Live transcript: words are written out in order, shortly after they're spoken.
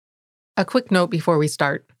A quick note before we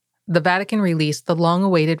start. The Vatican released the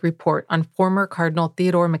long-awaited report on former Cardinal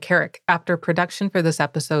Theodore McCarrick after production for this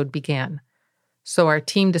episode began. So our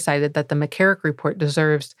team decided that the McCarrick report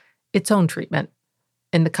deserves its own treatment.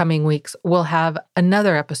 In the coming weeks, we'll have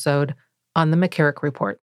another episode on the McCarrick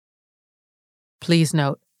report. Please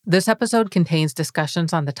note, this episode contains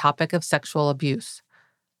discussions on the topic of sexual abuse.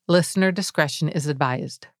 Listener discretion is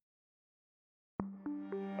advised.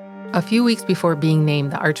 A few weeks before being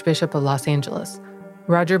named the Archbishop of Los Angeles,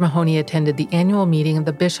 Roger Mahony attended the annual meeting of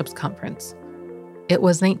the Bishops' Conference. It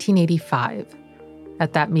was 1985.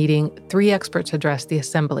 At that meeting, 3 experts addressed the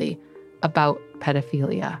assembly about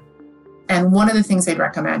pedophilia. And one of the things they'd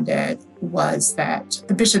recommended was that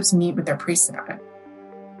the bishops meet with their priests about it.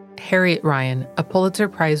 Harriet Ryan, a Pulitzer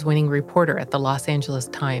Prize-winning reporter at the Los Angeles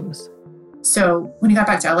Times. So when he got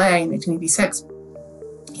back to LA in 1986,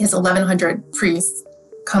 he has 1,100 priests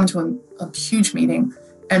come to a huge meeting.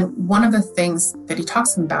 And one of the things that he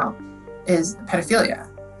talks to them about is pedophilia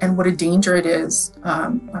and what a danger it is,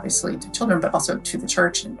 obviously to children, but also to the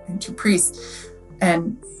church and to priests.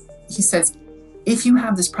 And he says, if you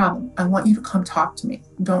have this problem, I want you to come talk to me.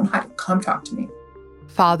 Don't hide it. Come talk to me.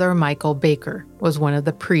 Father Michael Baker was one of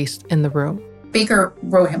the priests in the room. Baker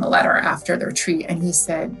wrote him a letter after the retreat, and he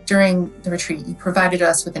said, during the retreat, you provided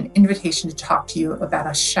us with an invitation to talk to you about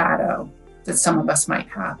a shadow that some of us might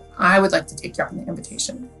have. I would like to take you up on the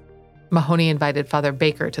invitation. Mahony invited Father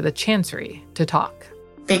Baker to the chancery to talk.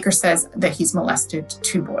 Baker says that he's molested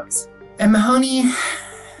 2 boys. And Mahony,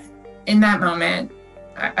 in that moment,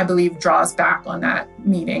 I believe, draws back on that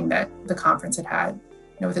meeting that the conference had,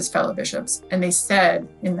 with his fellow bishops. And they said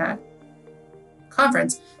in that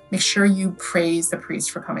conference, make sure you praise the priest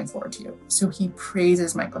for coming forward to you. So he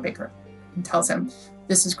praises Michael Baker and tells him,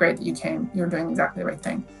 this is great that you came. You're doing exactly the right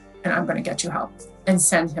thing. And I'm going to get you help, and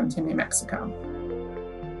send him to New Mexico.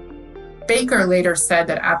 Baker later said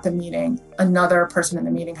that at the meeting, another person in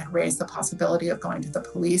the meeting had raised the possibility of going to the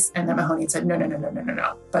police, and then Mahony said,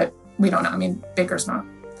 no. But we don't know. I mean, Baker's not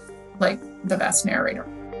like the best narrator.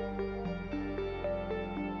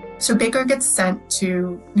 So Baker gets sent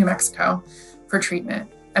to New Mexico for treatment.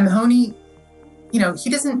 And Mahony, he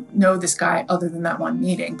doesn't know this guy other than that one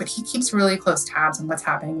meeting, but he keeps really close tabs on what's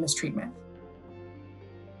happening in this treatment.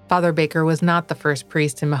 Father Baker was not the first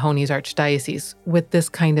priest in Mahony's archdiocese with this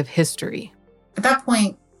kind of history. At that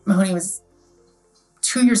point, Mahony was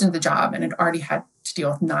 2 years into the job and had already had to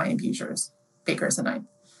deal with 9 abusers. Baker is the 9th.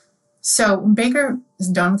 So when Baker is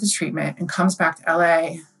done with his treatment and comes back to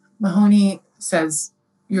LA, Mahony says,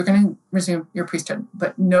 you're going to resume your priesthood,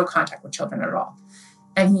 but no contact with children at all.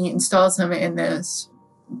 And he installs him in this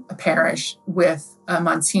parish with a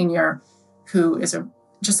Monsignor who is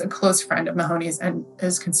just a close friend of Mahony's and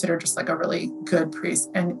is considered just like a really good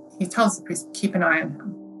priest. And he tells the priest, keep an eye on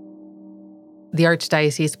him. The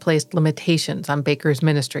archdiocese placed limitations on Baker's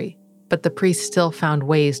ministry, but the priest still found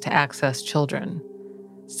ways to access children.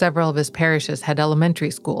 Several of his parishes had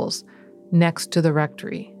elementary schools next to the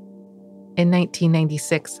rectory. In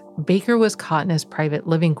 1996, Baker was caught in his private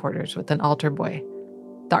living quarters with an altar boy.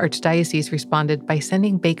 The archdiocese responded by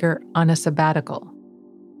sending Baker on a sabbatical.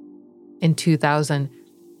 In 2000,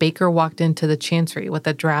 Baker walked into the chancery with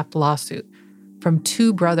a draft lawsuit from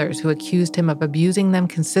 2 brothers who accused him of abusing them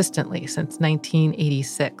consistently since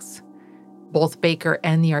 1986. Both Baker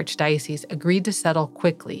and the archdiocese agreed to settle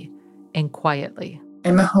quickly and quietly.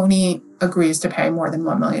 And Mahony agrees to pay more than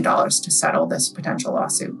 $1 million to settle this potential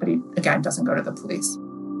lawsuit, but he, again, doesn't go to the police.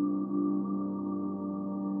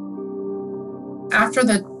 After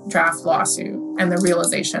the draft lawsuit and the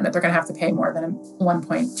realization that they're going to have to pay more than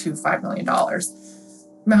 $1.25 million,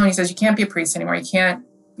 Mahony says, you can't be a priest anymore. You can't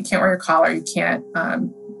wear your collar. You can't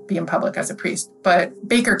be in public as a priest. But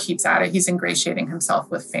Baker keeps at it. He's ingratiating himself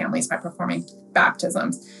with families by performing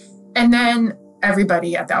baptisms. And then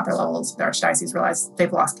everybody at the upper levels of the archdiocese realize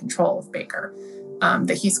they've lost control of Baker,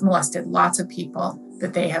 that he's molested lots of people,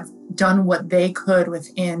 that they have done what they could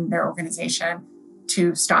within their organization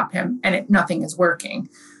to stop him, and nothing is working.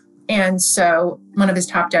 And so one of his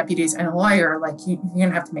top deputies and a lawyer, you're going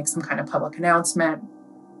to have to make some kind of public announcement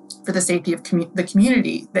for the safety of the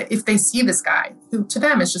community, that if they see this guy, who to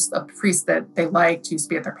them is just a priest that they liked, who used to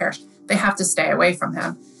be at their parish, they have to stay away from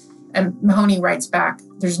him. And Mahony writes back,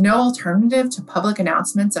 there's no alternative to public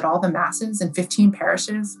announcements at all the masses in 15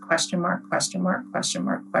 parishes, ?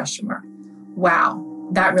 Wow,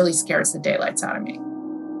 that really scares the daylights out of me.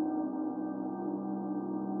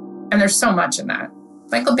 And there's so much in that.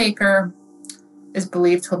 Michael Baker is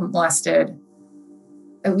believed to have molested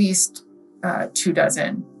at least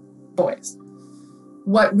 24 boys.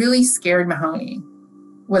 What really scared Mahony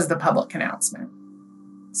was the public announcement.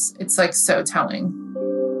 It's like so telling.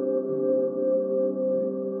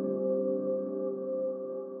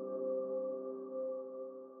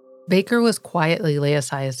 Baker was quietly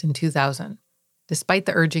laicized in 2000, despite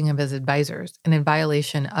the urging of his advisors and in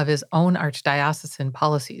violation of his own archdiocesan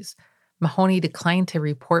policies. Mahoney declined to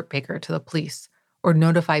report Baker to the police or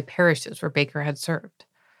notify parishes where Baker had served.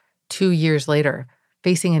 2 years later,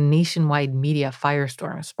 facing a nationwide media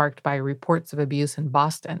firestorm sparked by reports of abuse in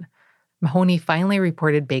Boston, Mahoney finally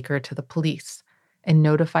reported Baker to the police and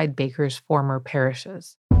notified Baker's former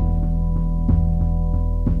parishes.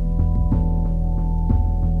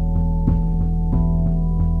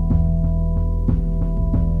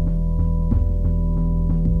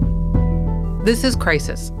 This is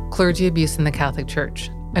Crisis, Clergy Abuse in the Catholic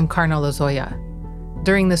Church. I'm Cardinal Lozoya.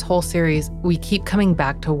 During this whole series, we keep coming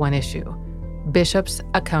back to one issue: bishops'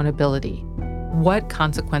 accountability. What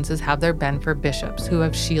consequences have there been for bishops who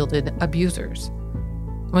have shielded abusers?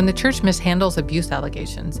 When the church mishandles abuse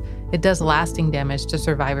allegations, it does lasting damage to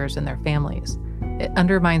survivors and their families. It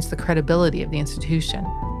undermines the credibility of the institution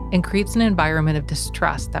and creates an environment of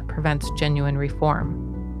distrust that prevents genuine reform.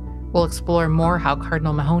 We'll explore more how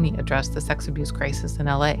Cardinal Mahoney addressed the sex abuse crisis in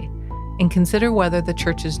LA and consider whether the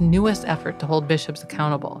church's newest effort to hold bishops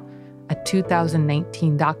accountable, a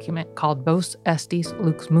 2019 document called Vos Estis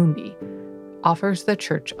Lux Mundi, offers the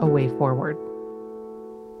church a way forward.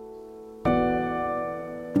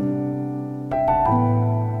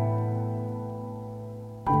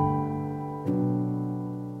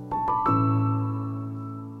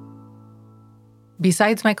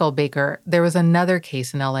 Besides Michael Baker, there was another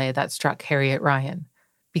case in LA that struck Harriet Ryan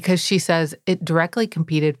because she says it directly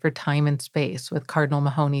competed for time and space with Cardinal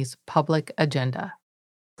Mahoney's public agenda.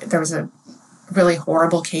 There was a really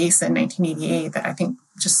horrible case in 1988 that I think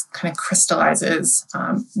just kind of crystallizes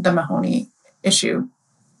the Mahoney issue.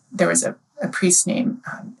 There was a priest named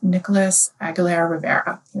Nicholas Aguilera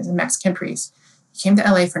Rivera. He was a Mexican priest. He came to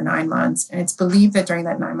LA for 9 months, and it's believed that during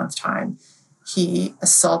that 9-month time, he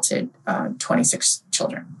assaulted 26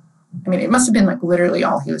 children. I mean, it must have been like literally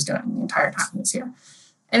all he was doing the entire time he was here.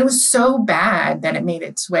 And it was so bad that it made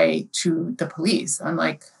its way to the police,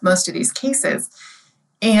 unlike most of these cases.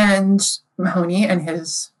 And Mahoney and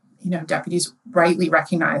his, deputies rightly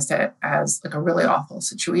recognized it as like a really awful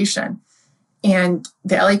situation. And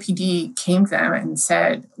the LAPD came to them and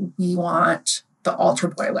said, we want the altar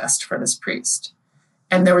boy list for this priest.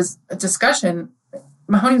 And there was a discussion.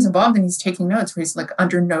 Mahoney was involved and he's taking notes where he's like,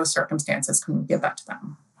 under no circumstances can we give that to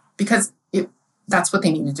them, because that's what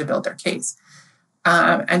they needed to build their case.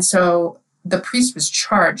 And so the priest was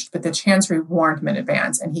charged, but the chancery warned him in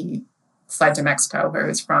advance, and he fled to Mexico, where he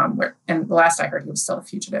was from. And the last I heard, he was still a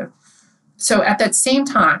fugitive. So at that same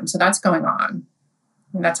time, so that's going on.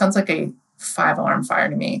 And that sounds like a 5-alarm fire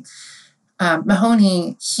to me.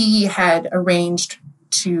 Mahoney, he had arranged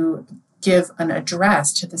to give an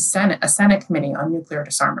address to the Senate, a Senate committee on nuclear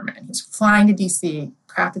disarmament. He was flying to DC,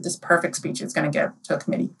 crafted this perfect speech he was going to give to a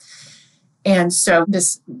committee. And so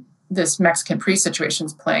this Mexican priest situation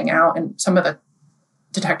is playing out, and some of the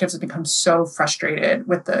detectives have become so frustrated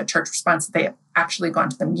with the church response that they have actually gone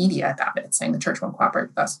to the media about it, saying the church won't cooperate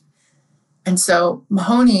with us. And so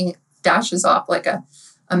Mahoney dashes off like a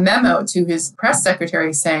memo to his press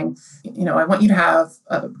secretary saying, I want you to have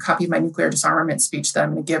a copy of my nuclear disarmament speech that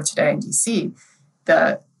I'm going to give today in DC.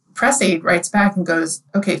 The press aide writes back and goes,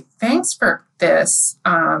 okay, thanks for this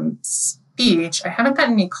speech. I haven't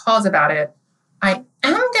gotten any calls about it. I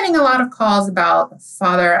am getting a lot of calls about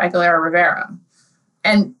Father Aguilera Rivera.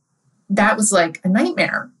 And that was like a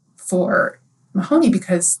nightmare for Mahoney,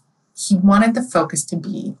 because he wanted the focus to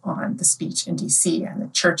be on the speech in DC and the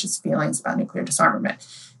church's feelings about nuclear disarmament.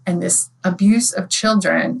 And this abuse of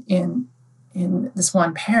children in this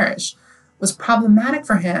one parish was problematic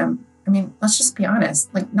for him. I mean, let's just be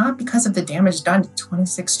honest, like not because of the damage done to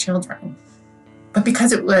 26 children, but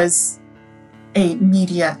because it was a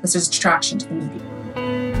distraction to the media.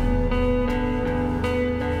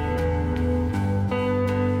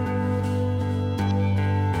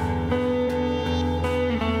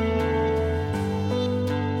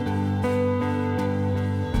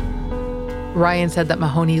 Ryan said that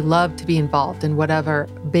Mahoney loved to be involved in whatever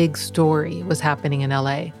big story was happening in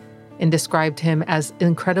LA and described him as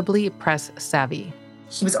incredibly press savvy.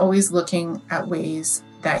 He was always looking at ways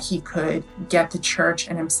that he could get the church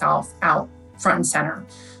and himself out front and center.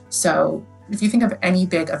 So if you think of any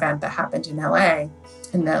big event that happened in LA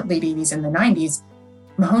in the late 80s and the 90s,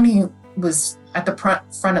 Mahoney was at the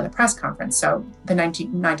front of the press conference. So the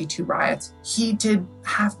 1992 riots, he did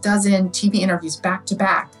half dozen TV interviews back to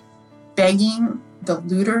back, begging the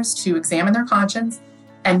looters to examine their conscience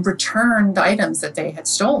and return the items that they had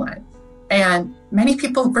stolen. And many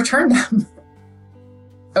people returned them.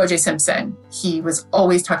 O.J. Simpson, he was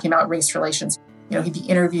always talking about race relations. He'd be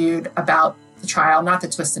interviewed about the trial, not the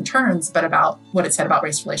twists and turns, but about what it said about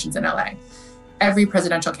race relations in LA. Every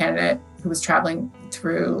presidential candidate who was traveling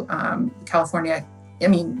through California,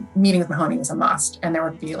 meeting with Mahoney was a must, and there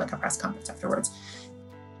would be like a press conference afterwards.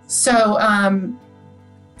 So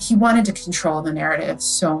he wanted to control the narrative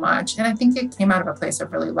so much. And I think it came out of a place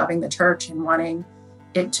of really loving the church and wanting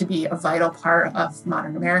it to be a vital part of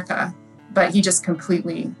modern America. But he just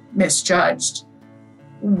completely misjudged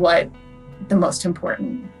what the most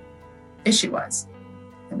important issue was.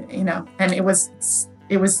 And it was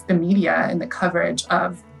the media and the coverage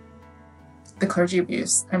of the clergy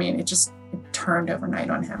abuse. It turned overnight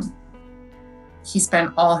on him. He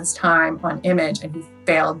spent all his time on image, and he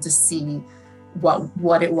failed to see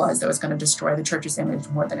what it was that was going to destroy the church's image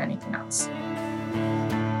more than anything else.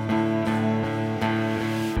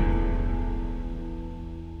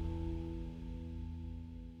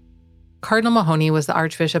 Cardinal Mahoney was the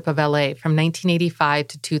Archbishop of LA from 1985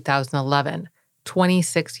 to 2011,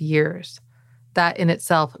 26 years. That in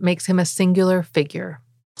itself makes him a singular figure.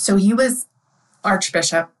 So he was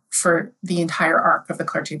Archbishop for the entire arc of the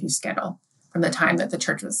clergy abuse scandal, from the time that the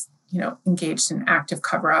church was, engaged in active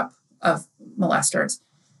cover-up of molesters,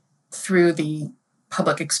 through the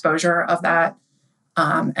public exposure of that,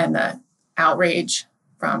 and the outrage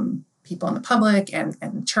from people in the public and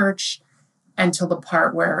the church, until the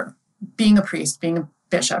part where being a priest, being a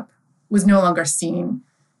bishop, was no longer seen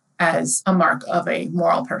as a mark of a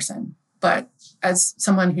moral person, but as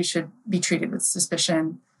someone who should be treated with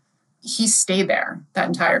suspicion. He stayed there that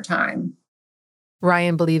entire time.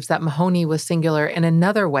 Ryan believes that Mahoney was singular in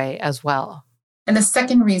another way as well. And the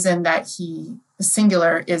second reason that he is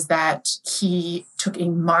singular is that he took a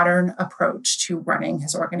modern approach to running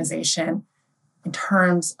his organization in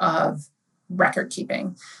terms of record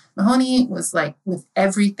keeping. Mahoney was like, with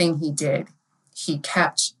everything he did, he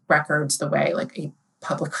kept records the way like a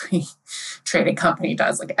publicly traded company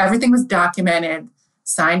does. Like everything was documented,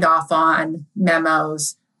 signed off on,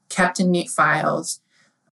 memos, kept in neat files.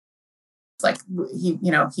 Like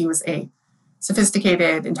he was a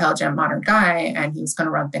sophisticated, intelligent, modern guy, and he was going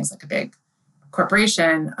to run things like a big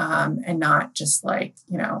corporation, and not just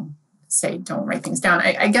say, don't write things down.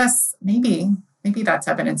 I guess maybe that's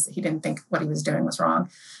evidence that he didn't think what he was doing was wrong.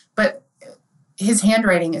 But his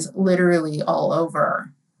handwriting is literally all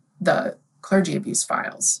over the clergy abuse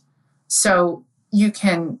files. So you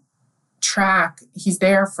can track, he's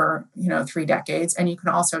there for, 3 decades, and you can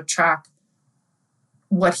also track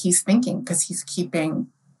what he's thinking because he's keeping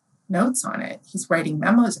notes on it. He's writing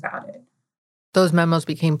memos about it. Those memos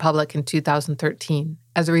became public in 2013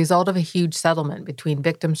 as a result of a huge settlement between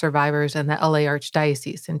victim survivors and the LA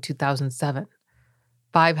Archdiocese in 2007.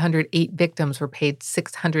 508 victims were paid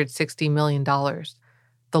 $660 million,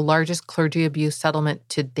 the largest clergy abuse settlement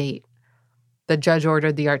to date. The judge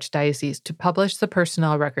ordered the Archdiocese to publish the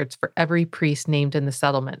personnel records for every priest named in the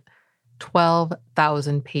settlement,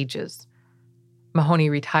 12,000 pages. Mahoney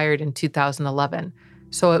retired in 2011,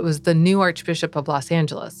 so it was the new Archbishop of Los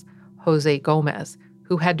Angeles, Jose Gomez,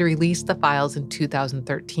 who had to release the files in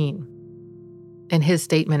 2013. In his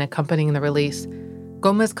statement accompanying the release,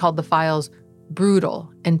 Gomez called the files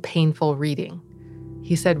brutal and painful reading.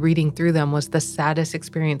 He said reading through them was the saddest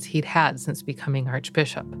experience he'd had since becoming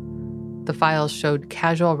Archbishop. The files showed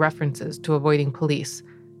casual references to avoiding police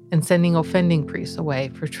and sending offending priests away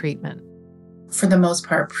for treatment. For the most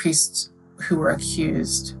part, priests who were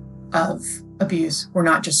accused of abuse were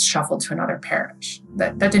not just shuffled to another parish.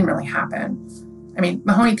 That didn't really happen.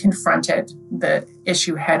 Mahoney confronted the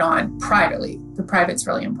issue head on privately. The private's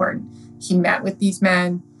really important. He met with these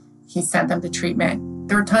men. He sent them to treatment.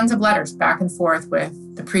 There were tons of letters back and forth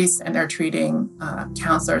with the priests and their treating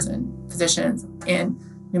counselors and physicians in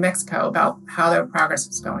New Mexico about how their progress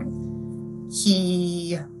was going.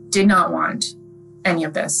 He did not want any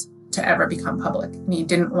of this to ever become public. He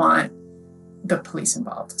didn't want the police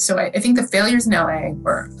involved. So I think the failures in LA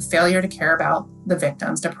were a failure to care about the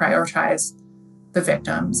victims, to prioritize the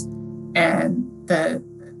victims. And the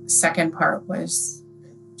second part was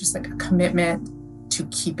just like a commitment to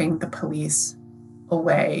keeping the police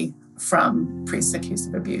away from priests accused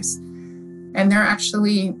of abuse. And there are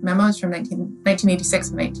actually memos from 1986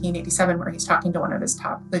 and 1987 where he's talking to one of his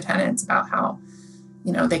top lieutenants about how,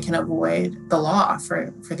 they can avoid the law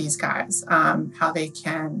for these guys, how they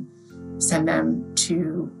can send them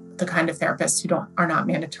to the kind of therapists who are not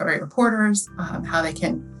mandatory reporters, how they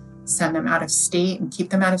can send them out of state and keep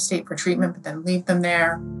them out of state for treatment, but then leave them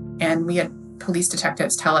there. And we had police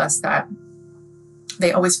detectives tell us that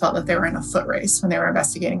They always felt that they were in a foot race when they were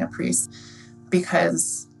investigating a priest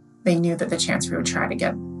because they knew that the chancery would try to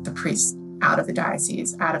get the priest out of the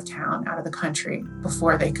diocese, out of town, out of the country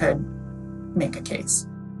before they could make a case.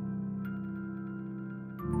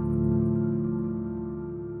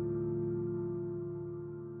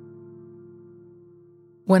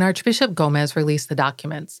 When Archbishop Gomez released the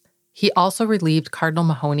documents, he also relieved Cardinal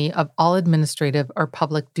Mahony of all administrative or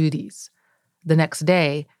public duties. The next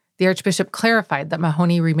day, the Archbishop clarified that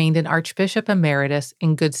Mahony remained an Archbishop Emeritus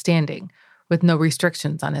in good standing, with no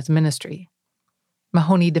restrictions on his ministry.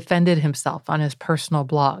 Mahony defended himself on his personal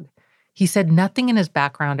blog. He said nothing in his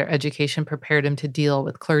background or education prepared him to deal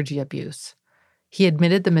with clergy abuse. He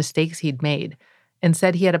admitted the mistakes he'd made and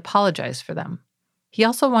said he had apologized for them. He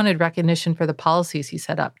also wanted recognition for the policies he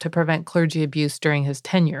set up to prevent clergy abuse during his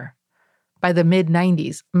tenure. By the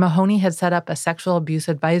mid-90s, Mahony had set up a sexual abuse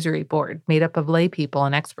advisory board made up of lay people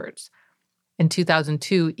and experts. In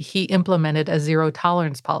 2002, he implemented a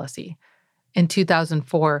zero-tolerance policy. In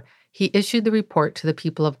 2004, he issued the report to the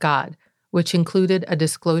people of God, which included a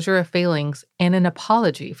disclosure of failings and an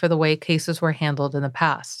apology for the way cases were handled in the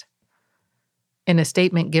past. In a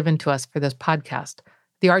statement given to us for this podcast,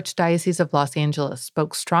 the Archdiocese of Los Angeles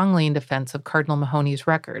spoke strongly in defense of Cardinal Mahony's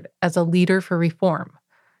record as a leader for reform.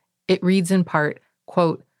 It reads in part,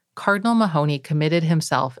 quote, Cardinal Mahony committed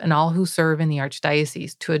himself and all who serve in the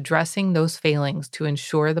Archdiocese to addressing those failings to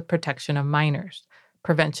ensure the protection of minors,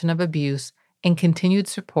 prevention of abuse, and continued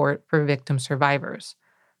support for victim survivors.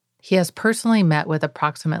 He has personally met with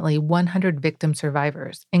approximately 100 victim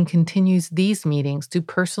survivors and continues these meetings to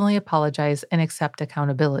personally apologize and accept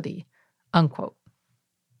accountability, unquote.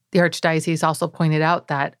 The Archdiocese also pointed out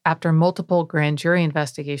that, after multiple grand jury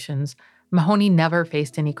investigations, Mahony never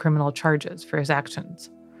faced any criminal charges for his actions.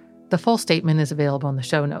 The full statement is available in the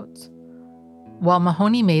show notes. While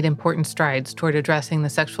Mahony made important strides toward addressing the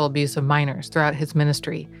sexual abuse of minors throughout his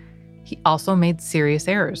ministry, he also made serious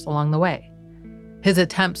errors along the way. His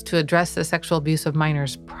attempts to address the sexual abuse of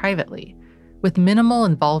minors privately, with minimal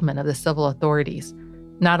involvement of the civil authorities,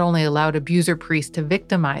 not only allowed abuser priests to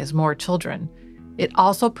victimize more children, it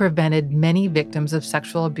also prevented many victims of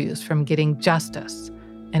sexual abuse from getting justice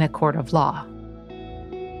in a court of law.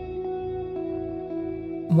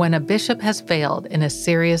 When a bishop has failed in a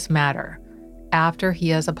serious matter, after he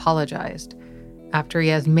has apologized, after he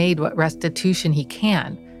has made what restitution he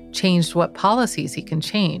can, changed what policies he can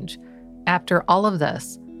change, after all of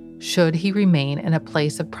this, should he remain in a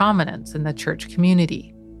place of prominence in the church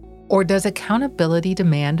community? Or does accountability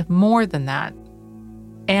demand more than that?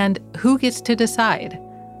 And who gets to decide?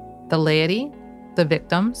 The laity? The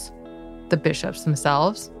victims? The bishops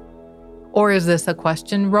themselves? Or is this a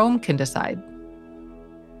question Rome can decide?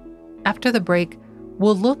 After the break,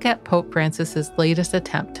 we'll look at Pope Francis's latest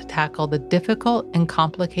attempt to tackle the difficult and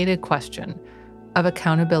complicated question of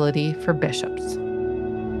accountability for bishops.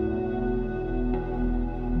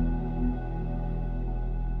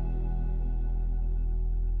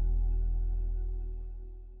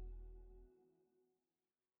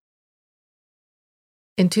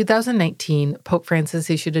 In 2019, Pope Francis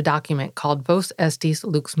issued a document called Vos Estis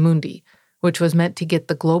Lux Mundi, which was meant to get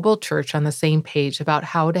the global church on the same page about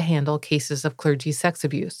how to handle cases of clergy sex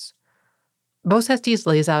abuse. Vos Estis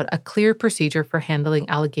lays out a clear procedure for handling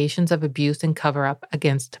allegations of abuse and cover-up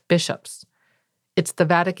against bishops. It's the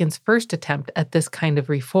Vatican's first attempt at this kind of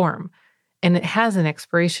reform, and it has an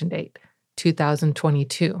expiration date,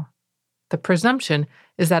 2022. The presumption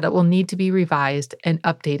is that it will need to be revised and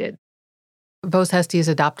updated. Vos Estis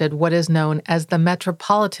adopted what is known as the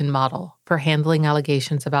metropolitan model for handling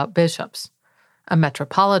allegations about bishops. A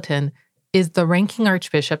metropolitan is the ranking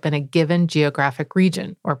archbishop in a given geographic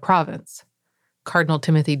region or province. Cardinal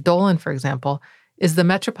Timothy Dolan, for example, is the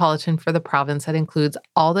metropolitan for the province that includes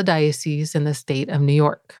all the dioceses in the state of New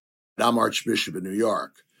York. I'm Archbishop of New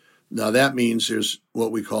York. Now that means there's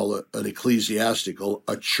what we call an ecclesiastical,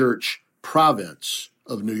 a church province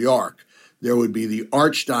of New York. There would be the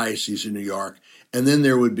Archdiocese of New York, and then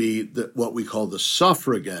there would be what we call the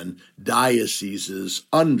suffragan dioceses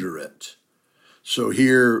under it. So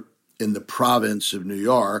here in the province of New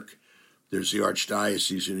York, there's the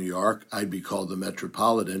Archdiocese of New York. I'd be called the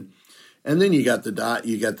Metropolitan. And then you got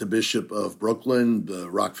the Bishop of Brooklyn, the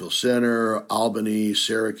Rockville Center, Albany,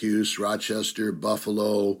 Syracuse, Rochester,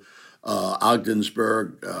 Buffalo,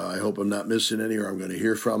 Ogdensburg. I hope I'm not missing any, or I'm going to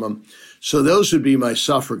hear from them. So those would be my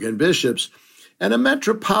suffragan bishops. And a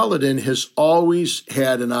metropolitan has always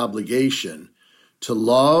had an obligation to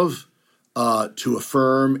love, to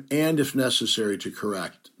affirm, and if necessary, to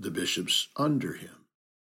correct the bishops under him.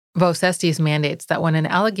 Vos Estis mandates that when an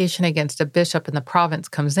allegation against a bishop in the province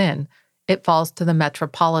comes in, It falls to the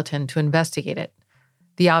Metropolitan to investigate it.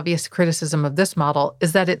 The obvious criticism of this model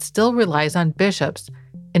is that it still relies on bishops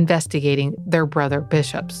investigating their brother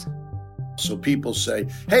bishops. So people say,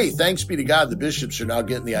 hey, thanks be to God, the bishops are now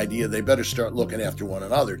getting the idea they better start looking after one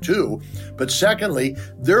another too. But secondly,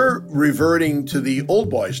 they're reverting to the old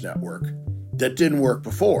boys network that didn't work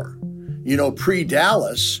before.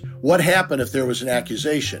 Pre-Dallas, what happened if there was an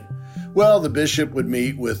accusation? Well, the bishop would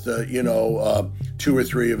meet with, 2 or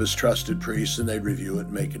 3 of his trusted priests, and they'd review it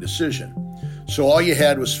and make a decision. So all you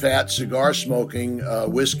had was fat, cigar-smoking,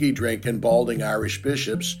 whiskey-drinking, balding Irish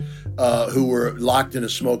bishops who were locked in a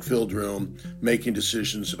smoke-filled room making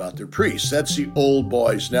decisions about their priests. That's the old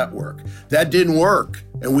boys network. That didn't work,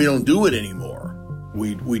 and we don't do it anymore.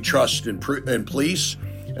 We trust in police,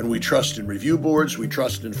 and we trust in review boards. We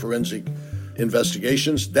trust in forensic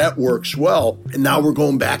investigations. That works well. And now we're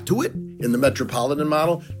going back to it in the Metropolitan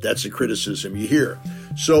model. That's a criticism you hear.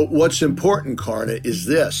 So what's important, Karna, is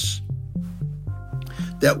this,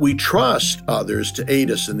 that we trust others to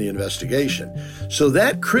aid us in the investigation. So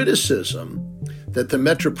that criticism that the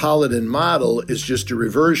Metropolitan model is just a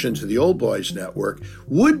reversion to the old boys network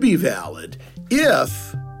would be valid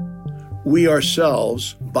if we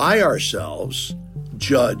ourselves, by ourselves,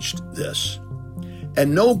 judged this.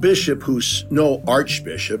 And no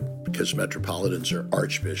archbishop, because metropolitans are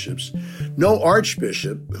archbishops, no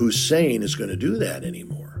archbishop who's sane is going to do that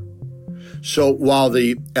anymore. So while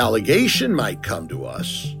the allegation might come to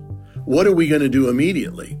us, what are we going to do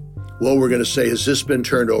immediately? Well, we're going to say, has this been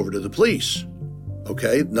turned over to the police?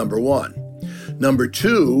 Okay, number one. Number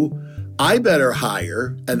two, I better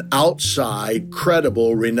hire an outside,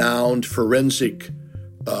 credible, renowned forensic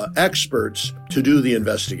experts to do the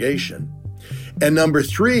investigation. And number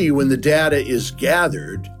three, when the data is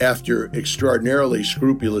gathered after extraordinarily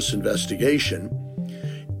scrupulous investigation,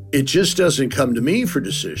 it just doesn't come to me for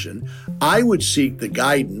decision. I would seek the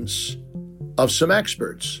guidance of some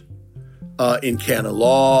experts in canon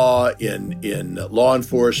law, in law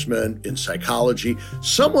enforcement, in psychology,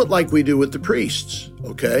 somewhat like we do with the priests,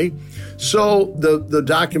 okay? So the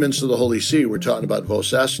documents of the Holy See, we're talking about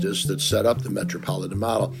Vos Estis that set up the Metropolitan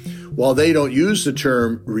model, while they don't use the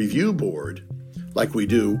term review board, like we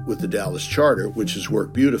do with the Dallas Charter, which has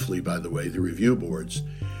worked beautifully, by the way, the review boards,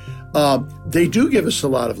 they do give us a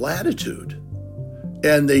lot of latitude.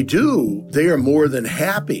 And they are more than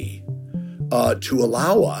happy to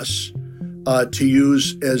allow us to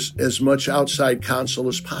use as much outside counsel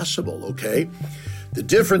as possible, okay? The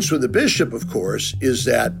difference with the bishop, of course, is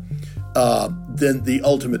that then the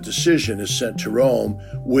ultimate decision is sent to Rome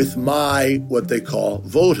with what they call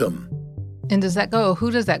votum. And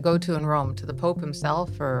who does that go to in Rome? To the Pope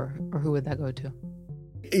himself, or who would that go to?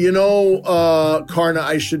 Karna,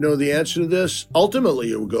 I should know the answer to this.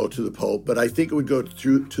 Ultimately, it would go to the Pope, but I think it would go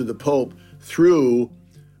to the Pope through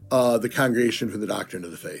the Congregation for the Doctrine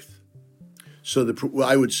of the Faith. So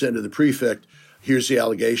I would send to the prefect, here's the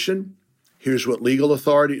allegation, here's what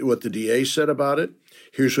what the DA said about it,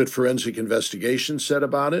 here's what forensic investigation said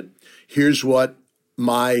about it, here's what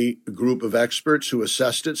my group of experts who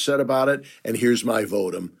assessed it said about it, and here's my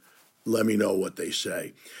votum. Let me know what they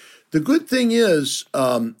say. The good thing is,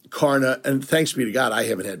 Karna, and thanks be to God, I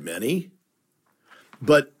haven't had many,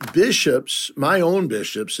 but bishops, my own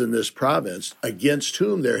bishops in this province, against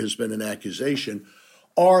whom there has been an accusation,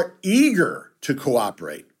 are eager to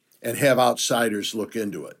cooperate and have outsiders look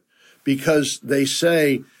into it, because they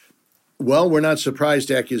say, well, we're not surprised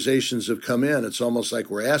accusations have come in. It's almost like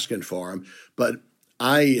we're asking for them, but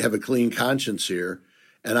I have a clean conscience here,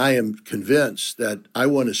 and I am convinced that I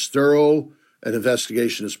want as thorough an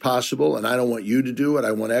investigation as possible, and I don't want you to do it.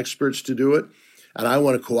 I want experts to do it, and I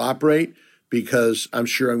want to cooperate because I'm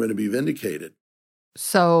sure I'm going to be vindicated.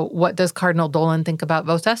 So what does Cardinal Dolan think about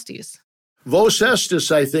Vos Estis? Vos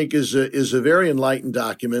Estis, I think, is a very enlightened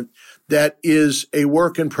document that is a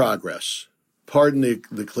work in progress. Pardon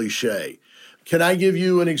the cliche. Can I give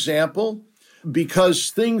you an example? Because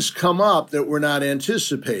things come up that were not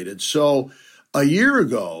anticipated. So a year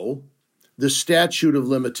ago, the statute of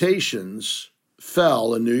limitations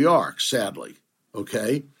fell in New York, sadly,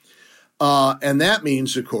 okay? And that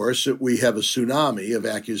means, of course, that we have a tsunami of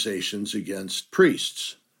accusations against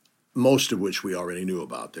priests, most of which we already knew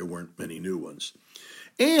about. There weren't many new ones.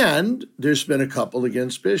 And there's been a couple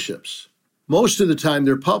against bishops. Most of the time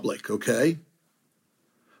they're public, okay?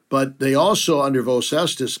 But they also, under Vos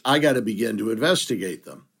Estis, I got to begin to investigate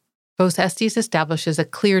them. Vos Estis establishes a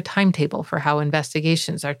clear timetable for how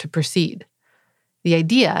investigations are to proceed. The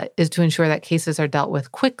idea is to ensure that cases are dealt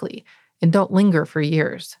with quickly and don't linger for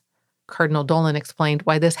years. Cardinal Dolan explained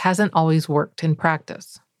why this hasn't always worked in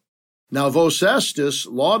practice. Now, Vos Estis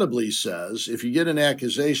laudably says, if you get an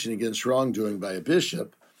accusation against wrongdoing by a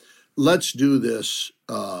bishop, let's do this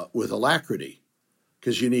with alacrity,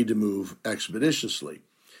 because you need to move expeditiously.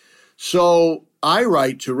 So I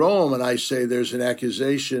write to Rome and I say there's an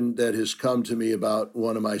accusation that has come to me about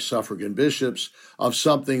one of my suffragan bishops of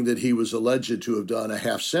something that he was alleged to have done a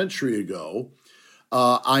half century ago.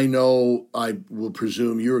 I know, I will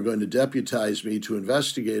presume you are going to deputize me to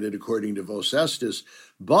investigate it according to Vos Estis,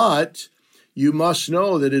 but you must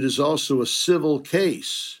know that it is also a civil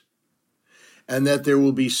case and that there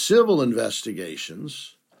will be civil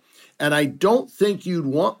investigations. And I don't think you'd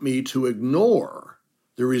want me to ignore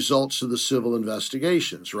the results of the civil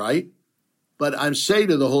investigations, right? But I'm saying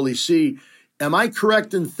to the Holy See, am I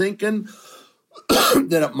correct in thinking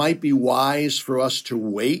that it might be wise for us to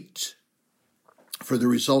wait for the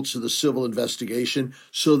results of the civil investigation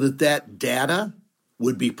so that that data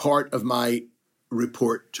would be part of my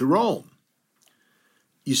report to Rome?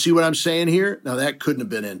 You see what I'm saying here? Now, that couldn't have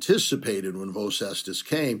been anticipated when Vos Estis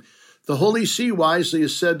came. The Holy See wisely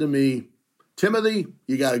has said to me, Timothy,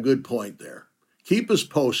 you got a good point there. Keep us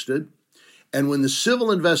posted, and when the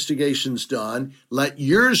civil investigation's done, let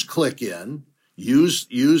yours click in, use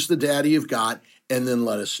the data you've got, and then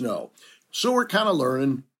let us know. So we're kind of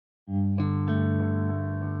learning.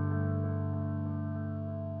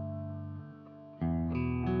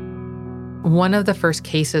 One of the first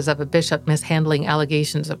cases of a bishop mishandling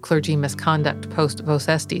allegations of clergy misconduct post-Vos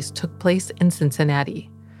Estis took place in Cincinnati.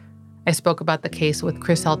 I spoke about the case with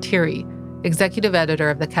Chris Altieri, executive editor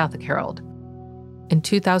of the Catholic Herald. In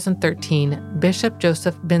 2013, Bishop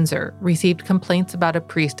Joseph Binzer received complaints about a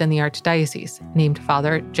priest in the archdiocese named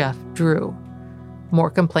Father Jeff Drew. More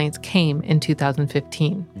complaints came in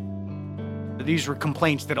 2015. These were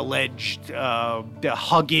complaints that alleged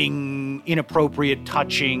hugging, inappropriate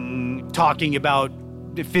touching, talking about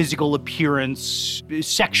the physical appearance,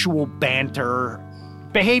 sexual banter,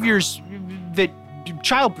 behaviors that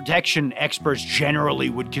child protection experts generally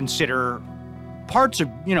would consider part of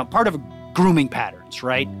grooming patterns,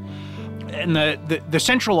 right? And the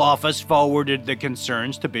central office forwarded the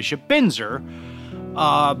concerns to Bishop Binzer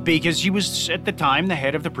because he was at the time the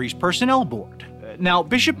head of the priest personnel board. Now,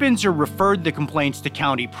 Bishop Binzer referred the complaints to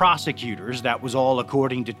county prosecutors. That was all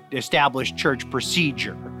according to established church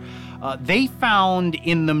procedure. They found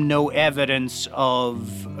in them no evidence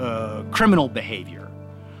of criminal behavior.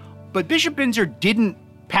 But Bishop Binzer didn't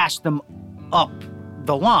pass them up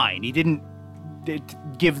the line. He didn't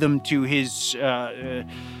give them to his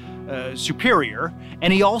superior,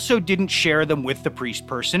 and he also didn't share them with the priest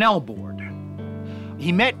personnel board.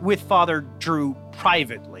 He met with Father Drew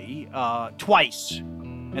privately twice,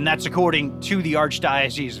 and that's according to the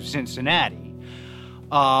Archdiocese of Cincinnati,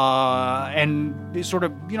 and sort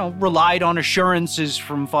of, relied on assurances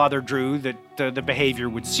from Father Drew that the behavior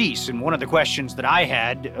would cease. And one of the questions that I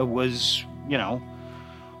had was,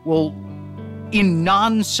 well, in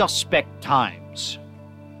non-suspect times,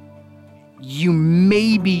 you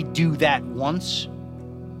maybe do that once,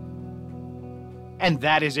 and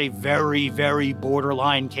that is a very, very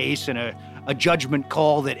borderline case and a judgment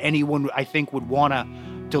call that anyone, I think, would want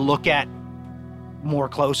to look at more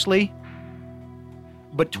closely.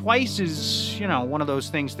 But twice is, one of those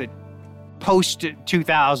things that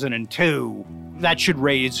post-2002, that should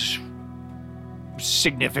raise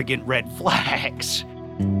significant red flags.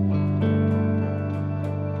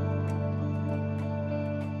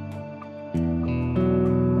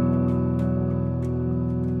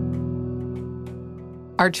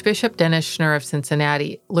 Archbishop Dennis Schnurr of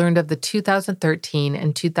Cincinnati learned of the 2013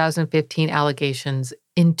 and 2015 allegations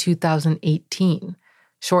in 2018,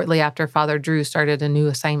 shortly after Father Drew started a new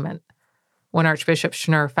assignment. When Archbishop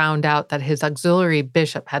Schnurr found out that his auxiliary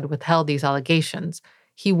bishop had withheld these allegations,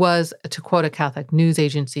 he was, to quote a Catholic news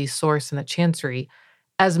agency source in the chancery,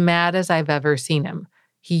 as mad as I've ever seen him.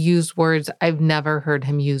 He used words I've never heard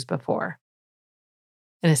him use before.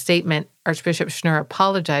 In a statement, Archbishop Schnurr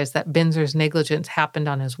apologized that Binzer's negligence happened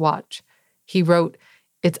on his watch. He wrote,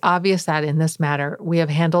 "It's obvious that in this matter, we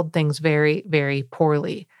have handled things very, very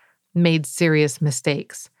poorly, made serious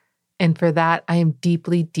mistakes. And for that, I am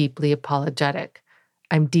deeply, deeply apologetic.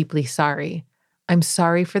 I'm deeply sorry. I'm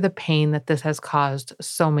sorry for the pain that this has caused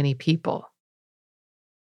so many people."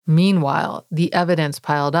 Meanwhile, the evidence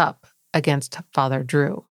piled up against Father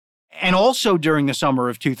Drew. And also during the summer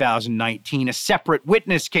of 2019, a separate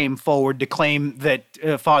witness came forward to claim that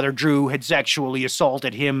Father Drew had sexually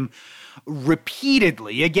assaulted him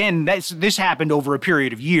repeatedly. Again, this happened over a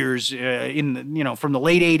period of years, from the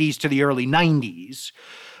late 80s to the early 90s.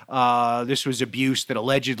 This was abuse that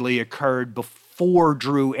allegedly occurred before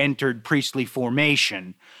Drew entered priestly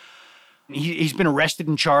formation. He's been arrested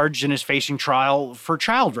and charged and is facing trial for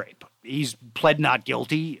child rape. He's pled not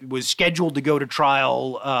guilty, was scheduled to go to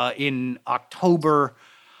trial in October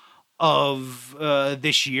of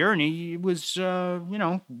this year, and he was,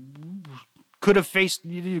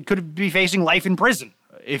 could be facing life in prison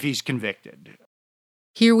if he's convicted.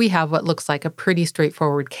 Here we have what looks like a pretty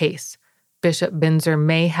straightforward case. Bishop Binzer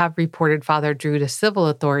may have reported Father Drew to civil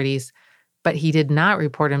authorities, but he did not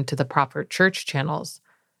report him to the proper church channels.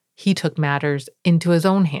 He took matters into his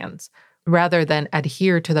own hands, rather than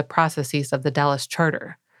adhere to the processes of the Dallas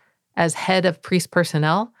Charter. As head of priest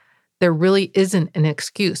personnel, there really isn't an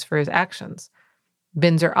excuse for his actions.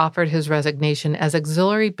 Binzer offered his resignation as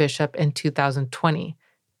auxiliary bishop in 2020,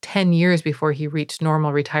 10 years before he reached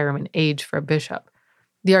normal retirement age for a bishop.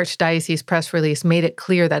 The Archdiocese press release made it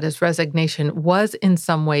clear that his resignation was in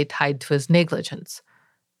some way tied to his negligence.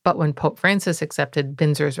 But when Pope Francis accepted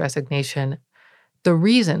Binzer's resignation, the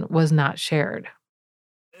reason was not shared.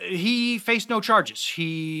 He faced no charges.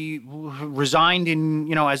 He resigned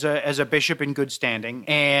as a bishop in good standing,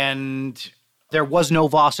 and there was no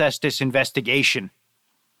Vos Estis investigation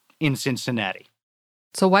in Cincinnati.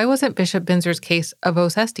 So why wasn't Bishop Binzer's case a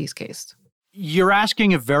Vos Estis case? You're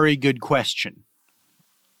asking a very good question.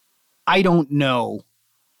 I don't know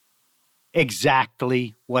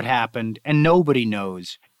exactly what happened, and nobody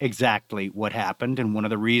knows exactly what happened. And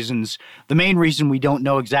the main reason we don't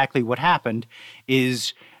know exactly what happened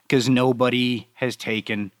is because nobody has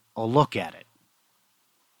taken a look at it.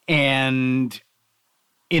 And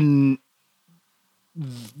in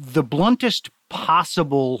the bluntest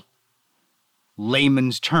possible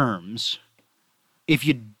layman's terms, if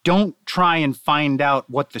you don't try and find out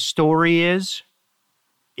what the story is,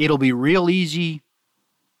 it'll be real easy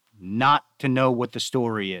not to know what the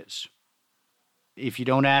story is. If you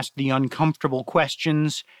don't ask the uncomfortable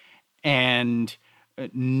questions and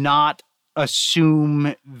not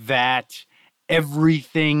assume that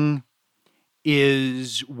everything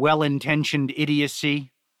is well-intentioned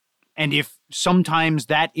idiocy, and if sometimes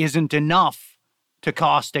that isn't enough to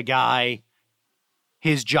cost a guy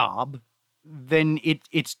his job, then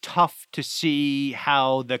it's tough to see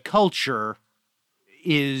how the culture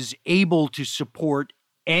is able to support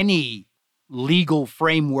any legal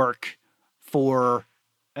framework for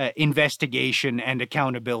investigation and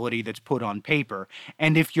accountability that's put on paper.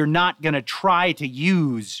 And if you're not going to try to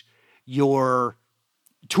use your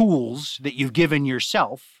tools that you've given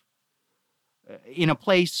yourself in a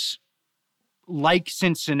place like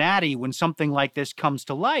Cincinnati, when something like this comes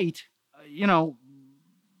to light,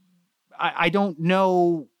 I don't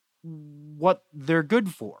know what they're good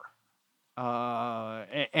for.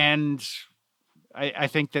 And I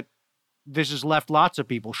think that this has left lots of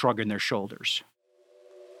people shrugging their shoulders.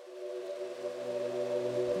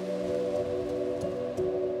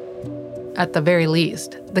 At the very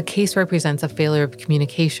least, the case represents a failure of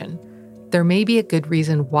communication. There may be a good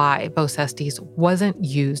reason why Vos Estis wasn't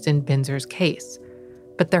used in Binzer's case,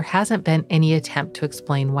 but there hasn't been any attempt to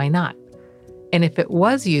explain why not. And if it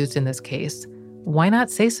was used in this case, why not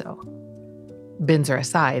say so? Binzer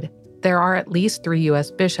aside, there are at least 3 U.S.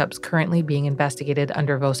 bishops currently being investigated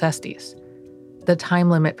under Vos Estis. The time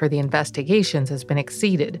limit for the investigations has been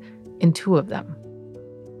exceeded in 2 of them.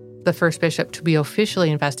 The first bishop to be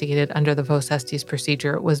officially investigated under the Vos Estis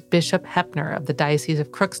procedure was Bishop Heppner of the Diocese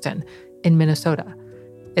of Crookston in Minnesota.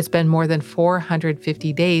 It's been more than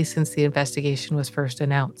 450 days since the investigation was first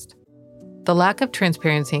announced. The lack of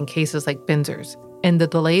transparency in cases like Binzer's, and the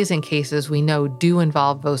delays in cases we know do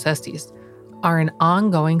involve Vos Estis, are an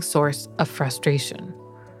ongoing source of frustration.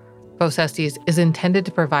 Vos Estis is intended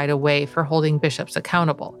to provide a way for holding bishops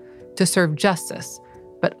accountable, to serve justice,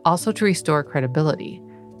 but also to restore credibility.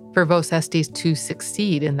 For Vos Estis to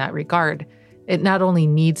succeed in that regard, it not only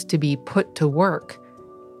needs to be put to work,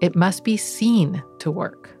 it must be seen to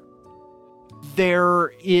work.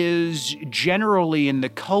 There is generally in the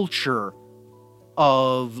culture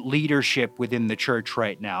of leadership within the church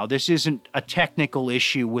right now, this isn't a technical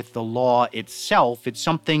issue with the law itself. It's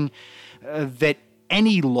something that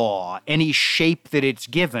any law, any shape that it's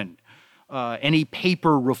given, any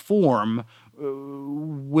paper reform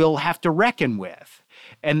will have to reckon with.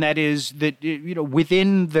 And that is that,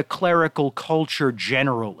 within the clerical culture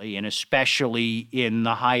generally, and especially in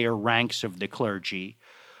the higher ranks of the clergy,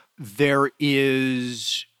 there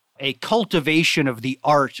is a cultivation of the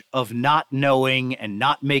art of not knowing and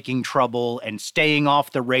not making trouble and staying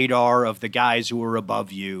off the radar of the guys who are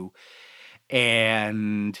above you.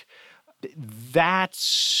 And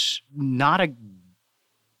that's not a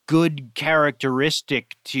good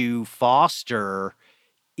characteristic to foster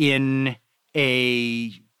in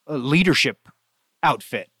a leadership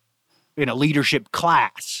outfit. in a leadership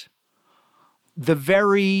class. The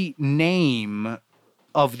very name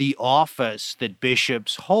of the office that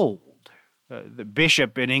bishops hold, the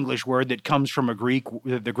bishop, an English word that comes from the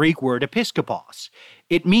Greek word episkopos,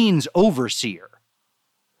 it means overseer.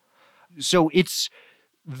 So it's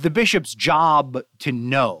the bishop's job to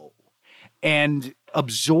know, and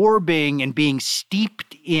absorbing and being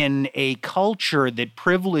steeped in a culture that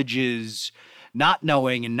privileges not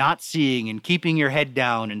knowing and not seeing and keeping your head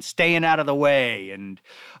down and staying out of the way and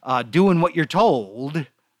doing what you're told,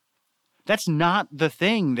 that's not the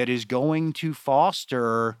thing that is going to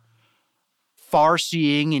foster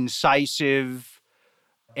far-seeing, incisive,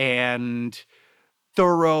 and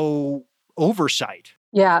thorough oversight.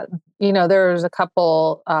 Yeah, there's a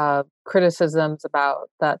couple criticisms about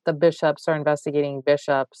that the bishops are investigating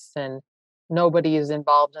bishops and nobody is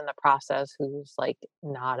involved in the process who's like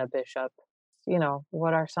not a bishop.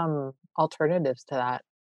 What are some alternatives to that?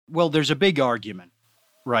 Well, there's a big argument,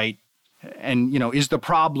 right? And, is the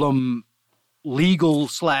problem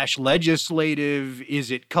legal/legislative?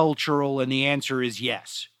 Is it cultural? And the answer is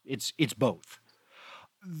yes. It's both.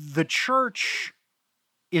 The church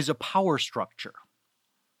is a power structure.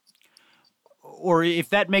 Or if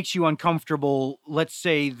that makes you uncomfortable, let's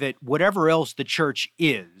say that whatever else the church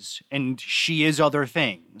is, and she is other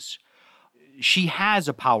things, she has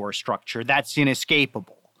a power structure that's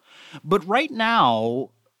inescapable. But right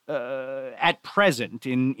now, at present,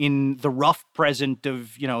 in the rough present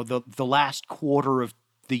of, the last quarter of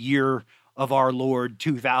the year of our Lord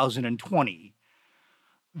 2020,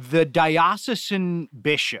 the diocesan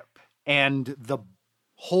bishop and the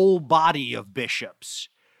whole body of bishops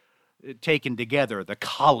taken together, the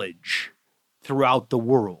college throughout the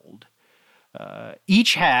world,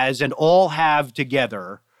 each has and all have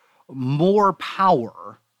together more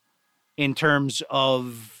power in terms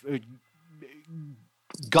of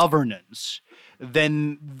governance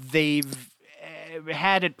than they've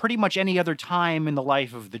had at pretty much any other time in the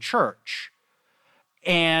life of the church.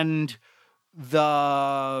 And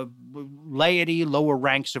the laity, lower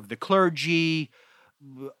ranks of the clergy,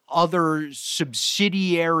 other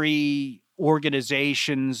subsidiary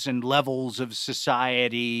organizations and levels of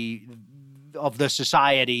society, of the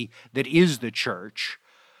society that is the church,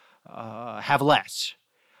 have less.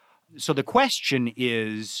 So the question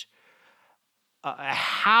is,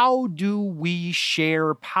 how do we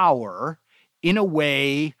share power in a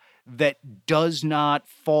way that does not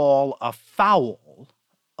fall afoul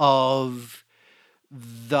of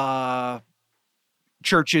the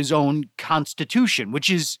church's own constitution, which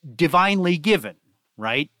is divinely given,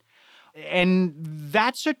 right? And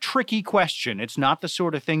that's a tricky question. It's not the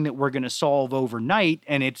sort of thing that we're going to solve overnight,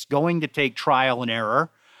 and it's going to take trial and error.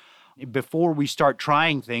 Before we start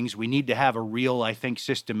trying things, we need to have a real, I think,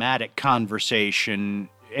 systematic conversation,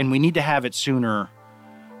 and we need to have it sooner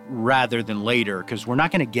rather than later, because we're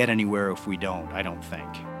not going to get anywhere if we don't, I don't think.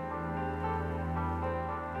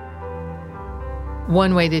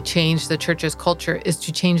 One way to change the church's culture is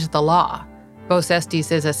to change the law. Vos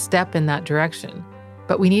Estis is a step in that direction,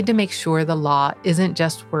 but we need to make sure the law isn't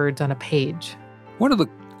just words on a page. One of the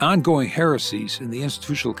ongoing heresies in the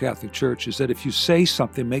institutional Catholic Church is that if you say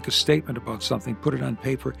something, make a statement about something, put it on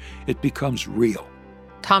paper, it becomes real.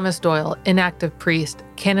 Thomas Doyle, inactive priest,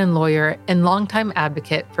 canon lawyer, and longtime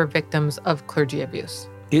advocate for victims of clergy abuse.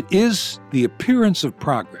 It is the appearance of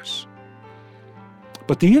progress.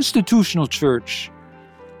 But the institutional church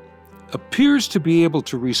appears to be able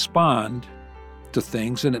to respond to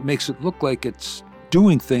things, and it makes it look like it's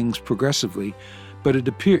doing things progressively, but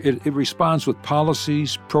it responds with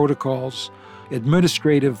policies, protocols,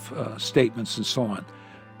 administrative statements, and so on.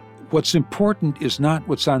 What's important is not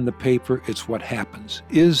what's on the paper, it's what happens.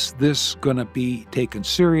 Is this going to be taken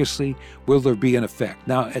seriously? Will there be an effect?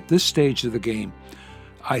 Now, at this stage of the game,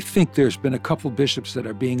 I think there's been a couple bishops that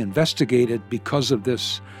are being investigated because of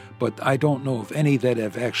this, but I don't know of any that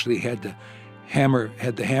have actually had the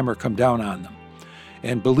hammer come down on them.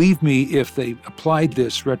 And believe me, if they applied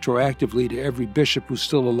this retroactively to every bishop who's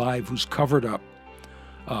still alive, who's covered up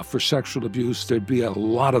for sexual abuse, there'd be a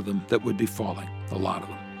lot of them that would be falling, a lot of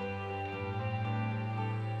them.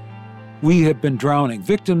 We have been drowning.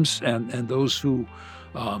 Victims and those who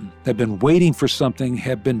have been waiting for something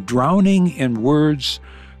have been drowning in words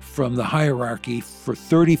from the hierarchy for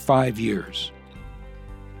 35 years.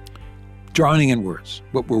 Drowning in words.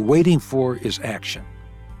 What we're waiting for is action.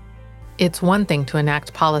 It's one thing to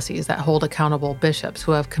enact policies that hold accountable bishops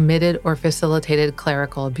who have committed or facilitated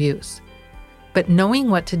clerical abuse. But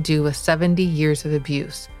knowing what to do with 70 years of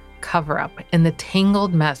abuse, cover-up, and the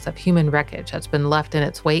tangled mess of human wreckage that's been left in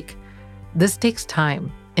its wake, this takes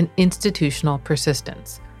time and institutional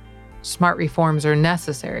persistence. Smart reforms are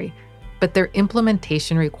necessary, but their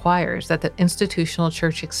implementation requires that the institutional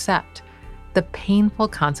church accept the painful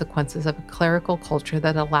consequences of a clerical culture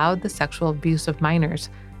that allowed the sexual abuse of minors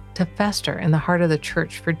to fester in the heart of the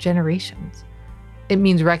church for generations. It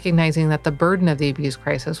means recognizing that the burden of the abuse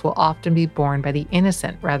crisis will often be borne by the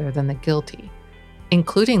innocent rather than the guilty,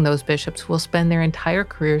 including those bishops who will spend their entire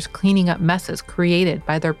careers cleaning up messes created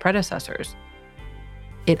by their predecessors.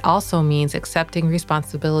 It also means accepting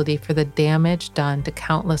responsibility for the damage done to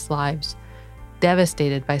countless lives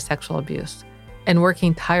devastated by sexual abuse, and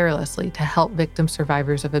working tirelessly to help victim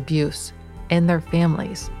survivors of abuse and their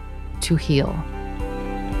families to heal.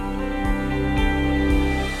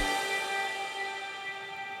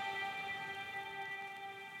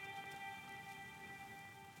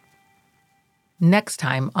 Next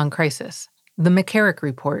time on Crisis, the McCarrick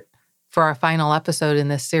Report. For our final episode in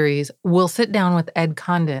this series, we'll sit down with Ed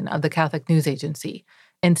Condon of the Catholic News Agency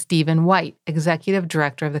and Stephen White, Executive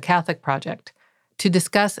Director of the Catholic Project, to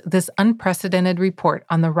discuss this unprecedented report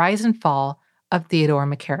on the rise and fall of Theodore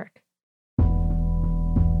McCarrick.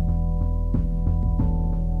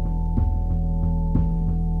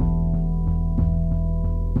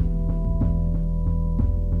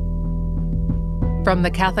 From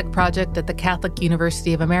the Catholic Project at the Catholic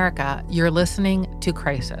University of America, you're listening to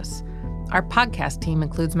Crisis. Our podcast team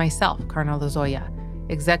includes myself, Carna Lozoya,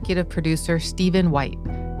 executive producer Stephen White,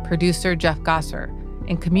 producer Jeff Gosser,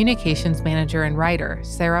 and communications manager and writer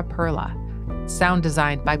Sarah Perla. Sound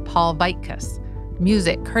designed by Paul Vaitkus.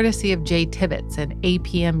 Music courtesy of Jay Tibbetts and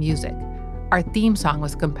APM Music. Our theme song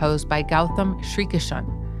was composed by Gautam Shrikishan.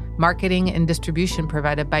 Marketing and distribution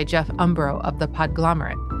provided by Jeff Umbro of The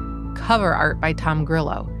Podglomerate. Cover art by Tom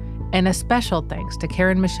Grillo, and a special thanks to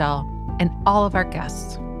Karen Michelle and all of our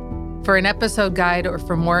guests. For an episode guide or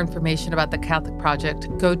for more information about the Catholic Project,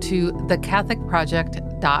 go to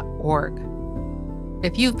thecatholicproject.org.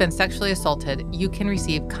 If you've been sexually assaulted, you can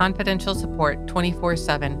receive confidential support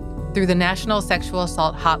 24/7 through the National Sexual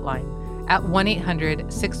Assault Hotline at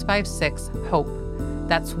 1-800-656-HOPE.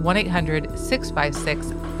 That's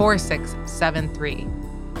 1-800-656-4673.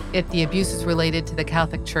 If the abuse is related to the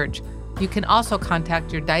Catholic Church, you can also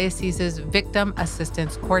contact your diocese's Victim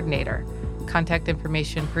Assistance Coordinator. Contact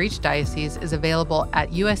information for each diocese is available at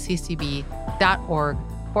usccb.org/VAC.